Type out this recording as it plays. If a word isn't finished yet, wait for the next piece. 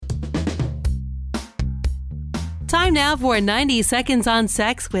Time now for 90 Seconds on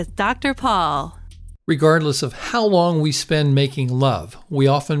Sex with Dr. Paul. Regardless of how long we spend making love, we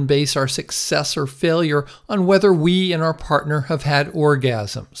often base our success or failure on whether we and our partner have had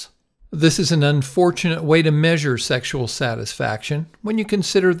orgasms. This is an unfortunate way to measure sexual satisfaction when you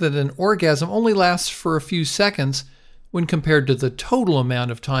consider that an orgasm only lasts for a few seconds when compared to the total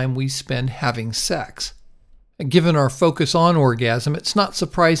amount of time we spend having sex. Given our focus on orgasm, it's not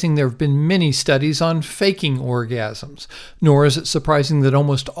surprising there have been many studies on faking orgasms, nor is it surprising that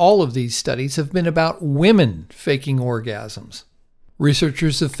almost all of these studies have been about women faking orgasms.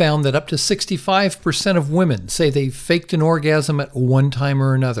 Researchers have found that up to 65% of women say they've faked an orgasm at one time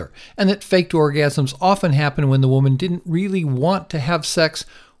or another, and that faked orgasms often happen when the woman didn't really want to have sex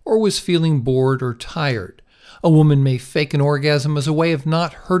or was feeling bored or tired. A woman may fake an orgasm as a way of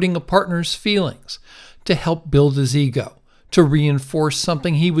not hurting a partner's feelings, to help build his ego, to reinforce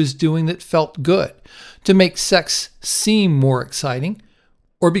something he was doing that felt good, to make sex seem more exciting,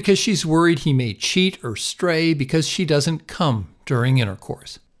 or because she's worried he may cheat or stray because she doesn't come during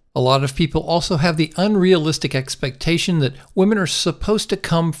intercourse. A lot of people also have the unrealistic expectation that women are supposed to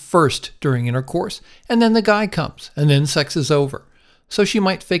come first during intercourse, and then the guy comes, and then sex is over. So she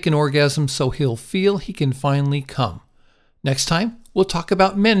might fake an orgasm so he'll feel he can finally come. Next time, we'll talk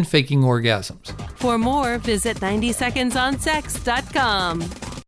about men faking orgasms. For more, visit 90secondsonsex.com.